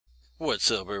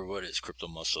What's up, everybody? It's Crypto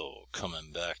Muscle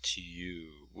coming back to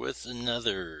you with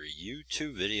another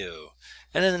YouTube video.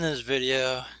 And in this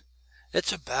video,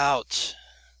 it's about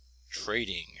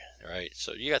trading, right?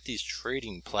 So you got these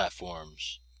trading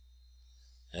platforms,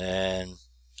 and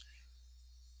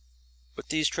what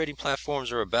these trading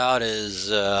platforms are about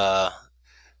is I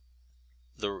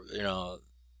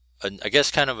guess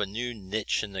kind of a new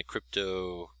niche in the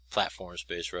crypto platform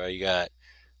space, right? You got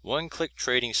one-click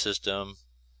trading system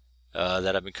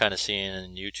that I've been kind of seeing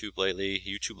in YouTube lately,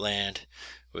 YouTube land,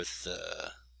 with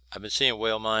I've been seeing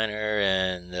Whale Miner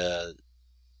and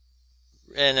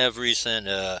of recent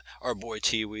our boy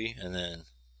Tiwi, and then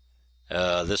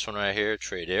this one right here,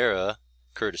 Tradera,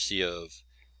 courtesy of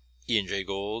Ian J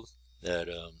Gold, that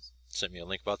sent me a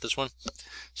link about this one.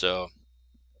 So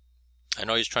I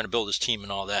know he's trying to build his team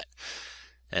and all that,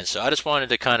 and so I just wanted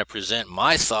to kind of present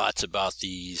my thoughts about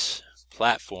these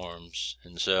platforms.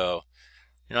 And so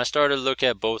I started to look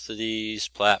at both of these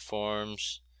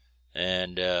platforms,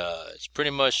 and it's pretty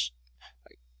much,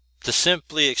 to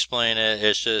simply explain it,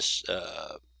 it's just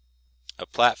a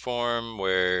platform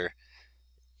where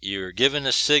you're given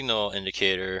a signal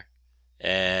indicator,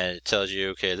 and it tells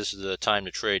you, okay, this is the time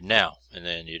to trade now, and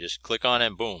then you just click on it,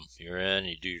 and boom, you're in,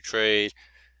 you do your trade,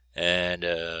 and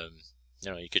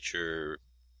you get your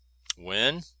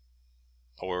win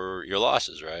or your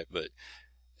losses, right? But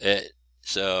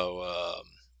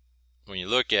when you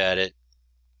look at it,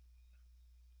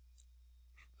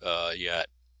 you got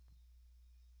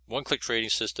one-click trading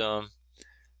system.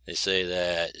 They say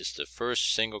that it's the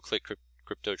first single-click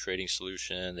crypto trading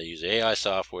solution. They use AI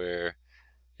software,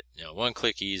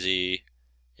 one-click easy.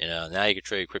 Now you can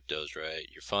trade cryptos, right?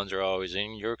 Your funds are always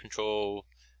in your control.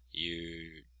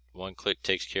 One-click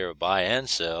takes care of buy and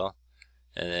sell,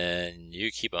 and then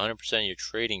you keep 100% of your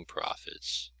trading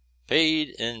profits paid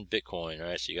in Bitcoin,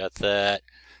 right? So you got that.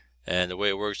 And the way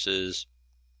it works is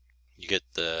you get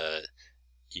the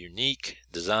unique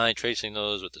design trade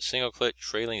signals with a single-click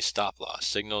trailing stop-loss.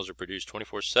 Signals are produced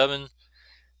 24/7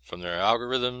 from their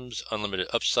algorithms. Unlimited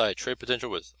upside trade potential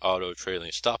with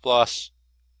auto-trailing stop-loss.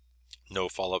 No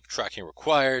follow-up tracking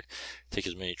required. Take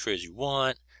as many trades you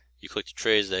want. You click the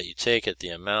trades that you take at the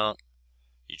amount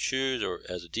you choose, or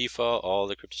as a default, all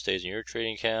the crypto stays in your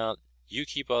trading account. You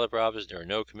keep all the profits. There are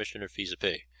no commission or fees to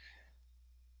pay.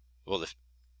 Well,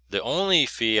 the only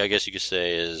fee, I guess you could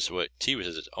say, is what T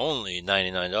says. It's only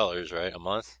 $99, right, a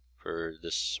month for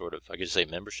this sort of, I guess, say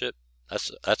membership.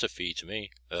 That's a fee to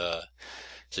me.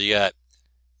 So you got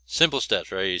simple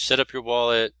steps, right? You set up your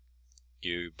wallet,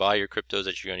 you buy your cryptos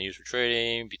that you're going to use for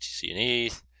trading, BTC and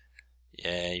ETH,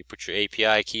 and you put your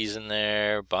API keys in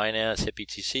there. Binance,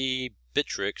 HitBTC,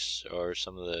 Bittrex are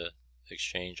some of the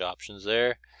exchange options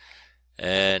there,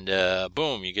 and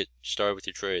boom, you get started with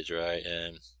your trades, right?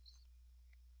 And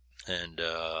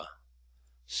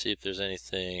see if there's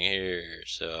anything here.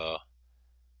 So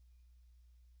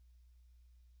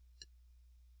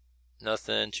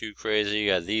nothing too crazy.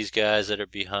 You got these guys that are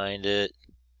behind it.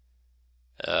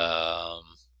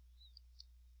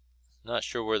 Not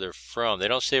sure where they're from. They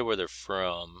don't say where they're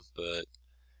from, but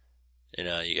you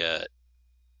got,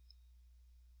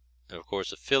 of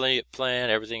course, affiliate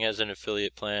plan. Everything has an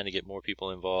affiliate plan to get more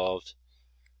people involved.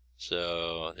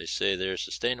 So they say they're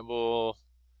sustainable,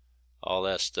 all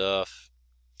that stuff.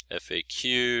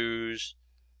 FAQs.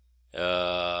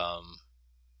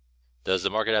 Does the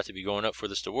market have to be going up for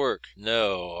this to work?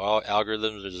 No. All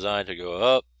algorithms are designed to go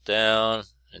up, down,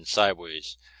 and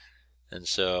sideways. And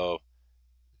so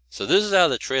this is how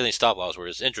the trailing stop loss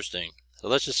works. It's interesting. So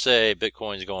let's just say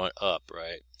Bitcoin's going up,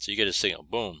 right? So you get a signal.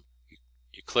 Boom.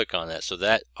 You click on that. So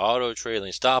that auto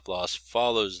trailing stop loss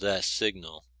follows that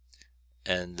signal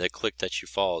and the click that you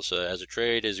follow. So as a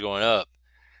trade is going up,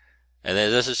 and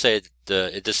then let's just say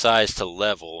it decides to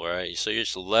level, right? So you're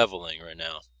just leveling right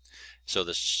now. So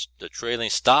the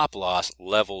trailing stop loss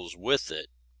levels with it,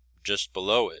 just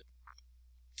below it.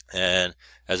 And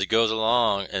as it goes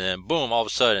along, and then boom, all of a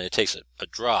sudden it takes a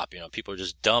drop. People are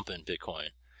just dumping Bitcoin.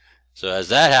 So as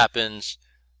that happens,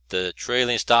 the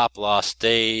trailing stop loss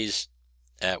stays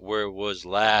at where it was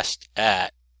last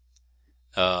at.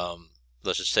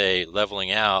 Let's just say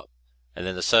leveling out. And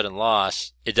then the sudden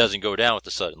loss, it doesn't go down with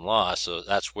the sudden loss. So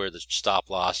that's where the stop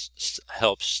loss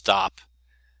helps stop,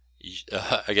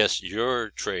 I guess, your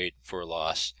trade for a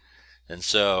loss. And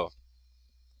so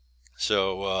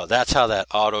that's how that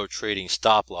auto trading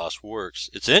stop loss works.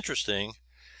 It's interesting,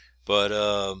 but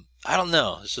I don't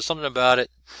know. There's just something about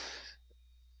it.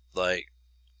 Like,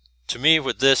 to me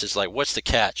with this, it's like, what's the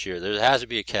catch here? There has to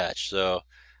be a catch. So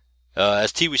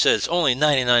as Tiwi said, it's only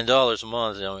 $99 a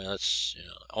month. I mean, that's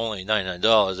only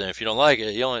 $99, and if you don't like it,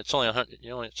 it's only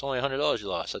 $100 you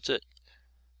lost. That's it,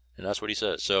 and that's what he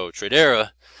said. So Tradera,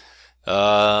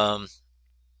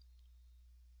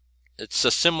 it's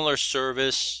a similar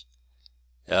service.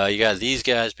 You got these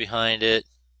guys behind it.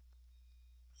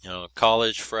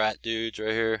 College frat dudes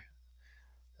right here.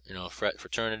 Frat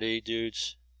fraternity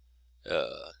dudes.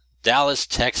 Dallas,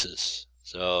 Texas.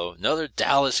 So another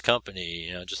Dallas company,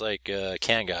 just like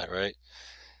KANGOT, right?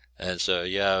 And so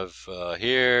you have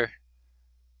here,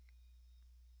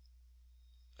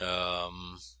 yeah,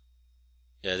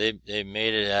 they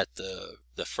made it at the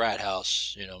frat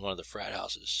house, one of the frat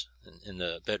houses in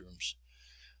the bedrooms.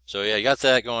 So yeah, you got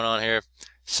that going on here.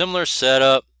 Similar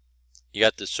setup. You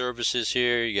got the services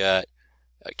here. You got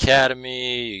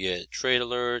Academy. You get trade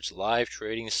alerts, live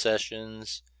trading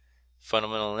sessions,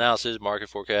 fundamental analysis, market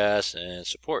forecasts, and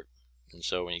support. And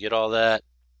so when you get all that,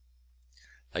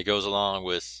 that goes along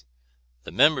with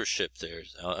the membership there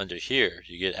under here.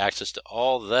 You get access to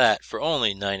all that for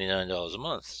only $99 a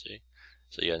month. See?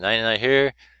 So you got $99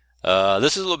 here.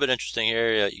 This is a little bit interesting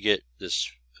here. You get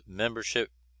this membership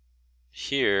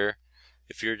here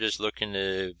if you're just looking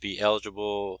to be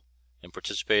eligible and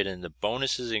participate in the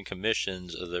bonuses and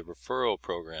commissions of the referral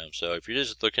program. So if you're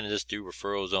just looking to just do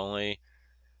referrals only,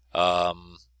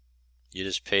 you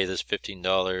just pay this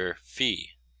 $15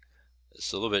 fee.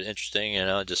 It's a little bit interesting,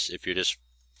 just if you're just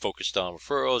focused on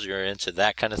referrals, you're into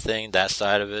that kind of thing, that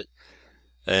side of it,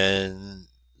 and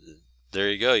there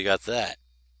you go, you got that.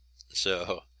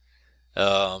 So,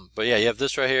 but yeah, you have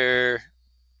this right here.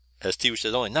 As Steve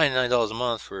says, only $99 a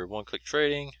month for one-click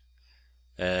trading,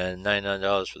 and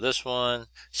 $99 for this one.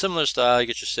 Similar style, you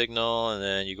get your signal, and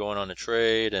then you go in on a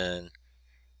trade, and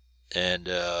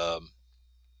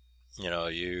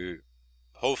you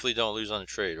hopefully don't lose on the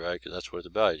trade, right? Because that's what it's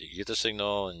about. You get the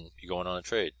signal, and you're going on a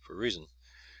trade for a reason.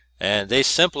 And they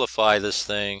simplify this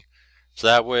thing so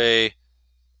that way,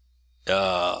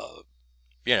 you're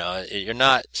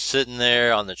not sitting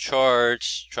there on the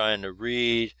charts trying to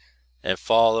read and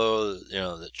follow,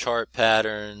 the chart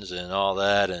patterns and all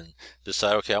that, and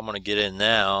decide, okay, I'm going to get in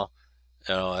now,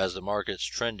 as the market's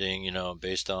trending,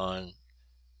 based on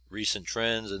recent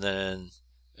trends, and then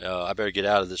I better get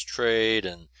out of this trade,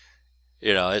 and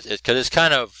because it's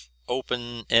kind of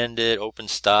open-ended, open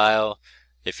style.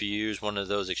 If you use one of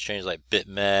those exchanges like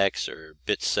BitMEX or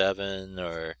Bit7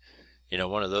 or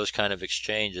one of those kind of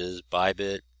exchanges,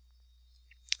 Bybit,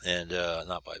 and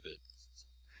not Bybit,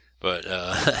 but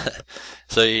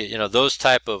so those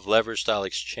type of leverage style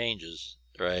exchanges,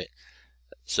 right?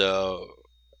 So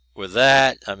with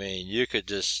that, I mean, you could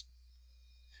just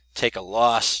take a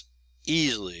loss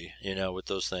easily, with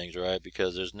those things, right?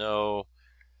 Because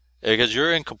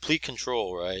you're in complete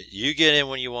control, right? You get in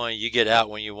when you want, you get out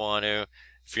when you want to.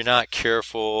 If you're not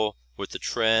careful with the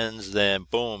trends, then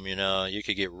boom, you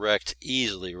could get wrecked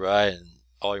easily, right? And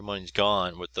all your money's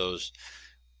gone with those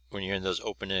when you're in those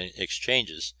open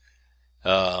exchanges.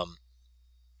 But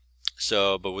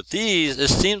with these, it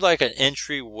seems like an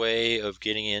entry way of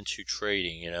getting into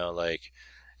trading, like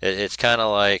it's kind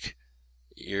of like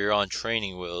you're on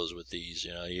training wheels with these,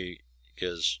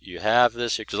 because you have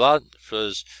this,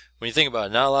 because when you think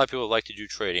about it, not a lot of people like to do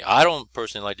trading. I don't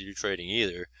personally like to do trading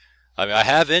either. I mean, I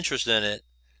have interest in it,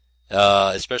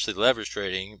 especially leverage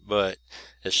trading, but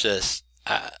it's just,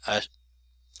 I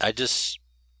just,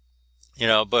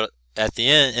 but in the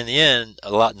end,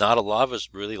 not a lot of us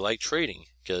really like trading,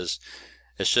 because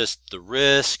it's just the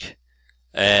risk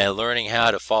and learning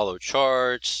how to follow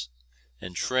charts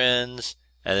and trends,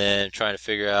 and then trying to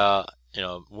figure out,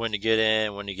 when to get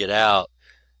in, when to get out.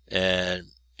 And,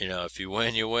 if you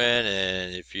win, you win.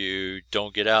 And if you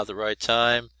don't get out at the right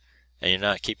time and you're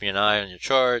not keeping an eye on your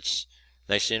charts,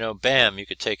 next thing you know, bam, you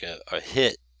could take a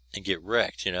hit and get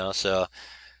wrecked, So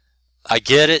I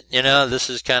get it, this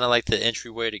is kind of like the entry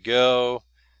way to go.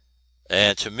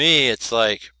 And to me, it's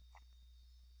like,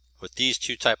 with these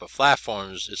two type of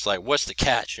platforms, it's like, what's the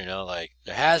catch? Like,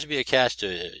 there has to be a catch to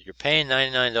it. You're paying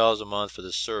 $99 a month for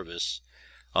this service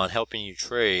on helping you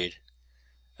trade.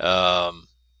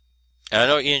 And I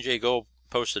know Ian J. Gold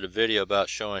posted a video about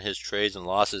showing his trades and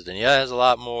losses, and he has a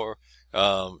lot more,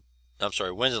 wins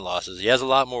and losses. He has a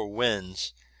lot more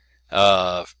wins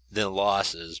than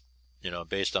losses,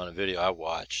 based on a video I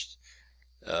watched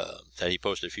that he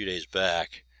posted a few days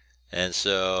back. And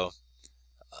so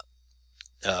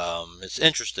it's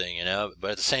interesting,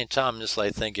 but at the same time, I'm just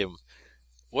like thinking,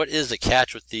 what is the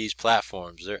catch with these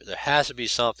platforms? There has to be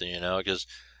something, because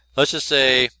let's just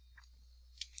say,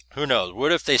 who knows?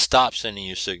 What if they stop sending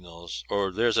you signals, or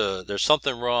there's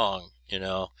something wrong,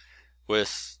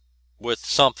 with with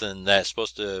something that's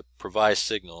supposed to provide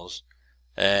signals,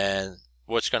 and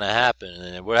what's going to happen,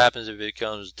 and what happens if it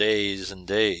becomes days and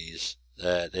days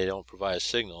that they don't provide a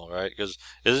signal, right? Because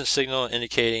isn't signal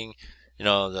indicating, you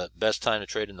know, the best time to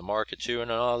trade in the market too,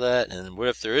 and all that? And what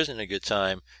if there isn't a good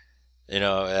time, you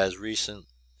know, as recently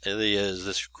as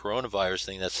this coronavirus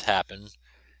thing that's happened,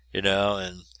 you know,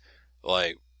 and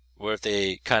like, what if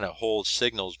they kind of hold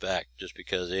signals back just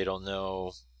because they don't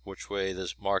know which way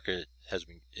this market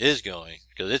is going?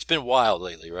 Because it's been wild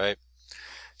lately, right?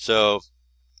 So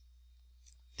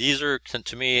these are,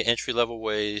 to me, entry-level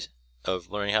ways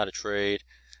of learning how to trade.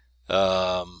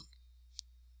 I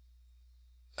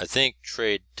think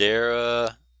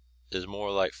Tradera is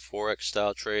more like Forex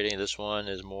style trading. This one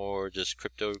is more just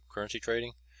cryptocurrency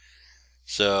trading.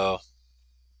 So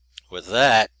with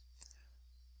that,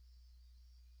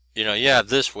 you know, you have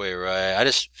this way, right?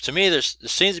 To me, there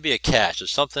seems to be a catch.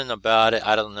 There's something about it.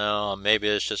 I don't know. Maybe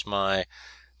it's just my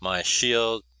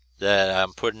shield that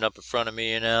I'm putting up in front of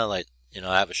me, you know, like, you know,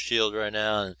 I have a shield right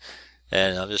now,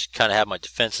 and I'm just kind of have my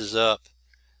defenses up.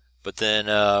 But then,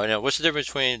 you know, what's the difference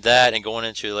between that and going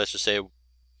into, let's just say,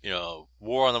 you know,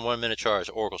 war on the 1 minute chart,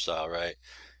 Oracle style, right?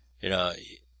 You know,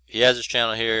 he has his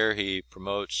channel here. He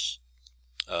promotes,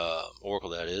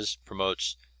 Oracle, that is,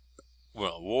 promotes,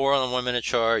 well, war on the 1 minute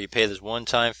chart. You pay this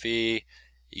one-time fee.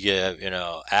 You get, you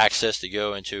know, access to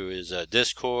go into his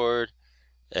Discord,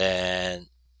 and,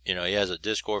 you know, he has a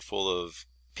Discord full of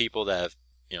people that have,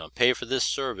 you know, pay for this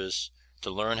service to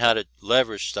learn how to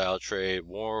leverage style trade,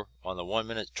 war on the 1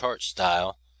 minute chart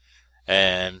style,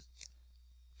 and,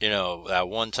 you know, that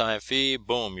one-time fee,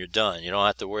 boom, you're done. You don't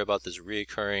have to worry about this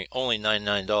recurring, only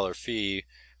 $99 fee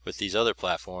with these other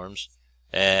platforms.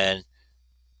 And,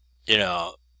 you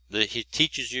know, he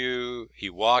teaches you, he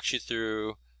walks you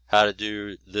through how to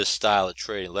do this style of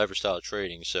trading, leverage style of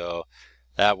trading. So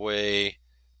that way,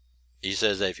 he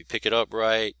says that if you pick it up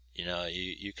right, you know,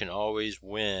 you can always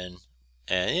win.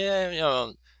 And yeah, you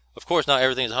know, of course, not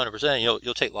everything's 100%.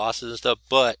 You'll take losses and stuff,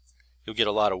 but you'll get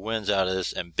a lot of wins out of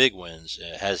this, and big wins,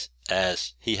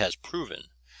 as he has proven.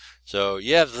 So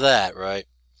you have that, right?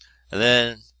 And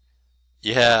then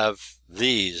you have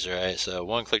these, right? So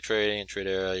one-click trading and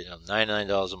Tradera, you know,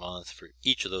 $99 a month for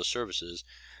each of those services.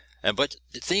 But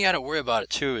the thing you got to worry about it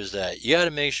too is that you got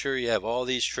to make sure you have all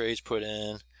these trades put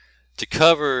in to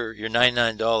cover your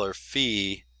 $99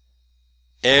 fee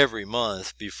every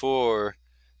month before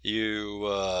you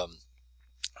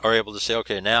are able to say,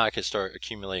 okay, now I can start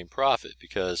accumulating profit,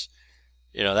 because,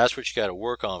 you know, that's what you got to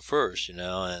work on first, you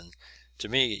know. And to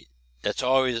me, that's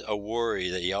always a worry,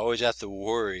 that you always have to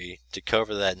worry to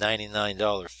cover that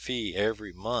 $99 fee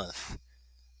every month,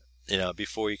 you know,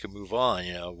 before you can move on.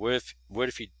 You know, what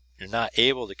if you're not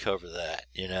able to cover that,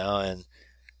 you know,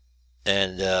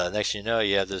 and next thing you know,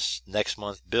 you have this next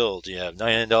month build, you have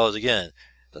 $99 again.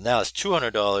 So now it's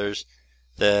 $200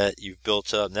 that you've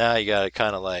built up. Now you got to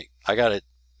kind of like, I got to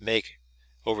make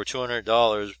over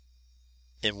 $200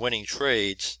 in winning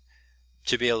trades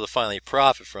to be able to finally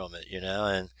profit from it, you know,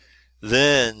 and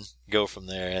then go from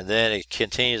there. And then it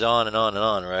continues on and on and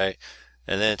on, right?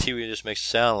 And then TV just makes it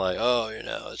sound like, oh, you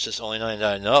know, it's just only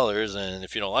 $99, and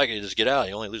if you don't like it, you just get out.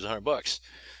 You only lose $100.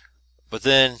 But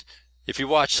then, if you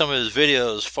watch some of his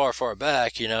videos far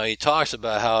back, you know, he talks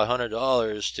about how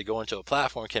 $100 to go into a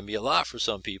platform can be a lot for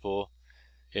some people,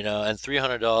 you know, and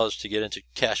 $300 to get into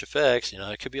CASHFX, you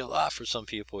know, it could be a lot for some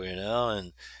people, you know,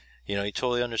 and, you know, he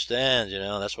totally understands, you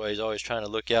know, that's why he's always trying to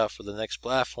look out for the next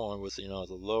platform with, you know,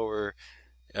 the lower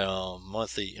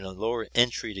monthly, you know, lower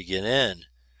entry to get in.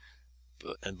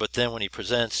 But then when he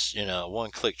presents, you know,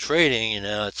 one-click trading, you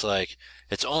know, it's like,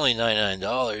 it's only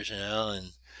 $99, you know,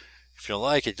 and if you don't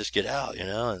like it, just get out, you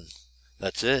know, and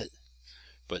that's it.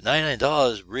 But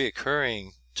 $99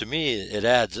 reoccurring, to me, it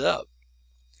adds up.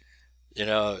 You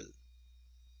know,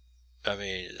 I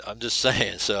mean, I'm just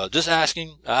saying. So, just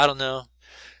asking. I don't know.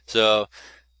 So,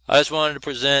 I just wanted to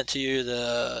present to you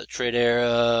the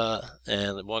Tradera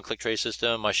and the one-click trade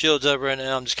system. My shield's up right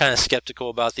now. I'm just kind of skeptical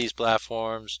about these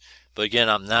platforms. But again,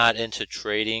 I'm not into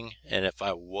trading. And if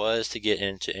I was to get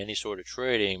into any sort of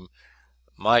trading,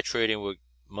 my trading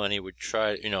money would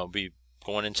try, you know, be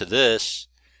going into this,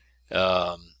 you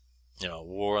know,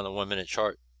 war on the 1 minute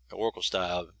chart, Oracle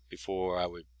style, before I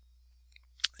would,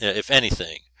 if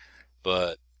anything.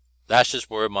 But that's just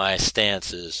where my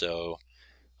stance is. So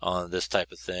on this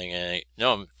type of thing, and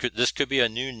no, this could be a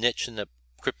new niche in the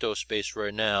crypto space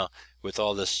right now with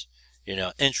all this, you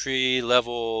know, entry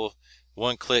level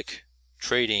one-click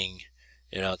trading,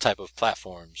 you know, type of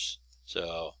platforms.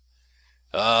 So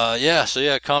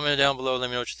yeah, comment down below, let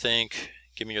me know what you think,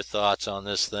 give me your thoughts on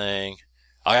this thing.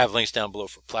 I have links down below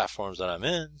for platforms that I'm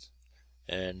in,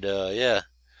 And yeah,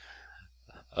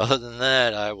 other than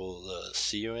that, I will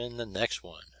see you in the next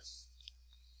one.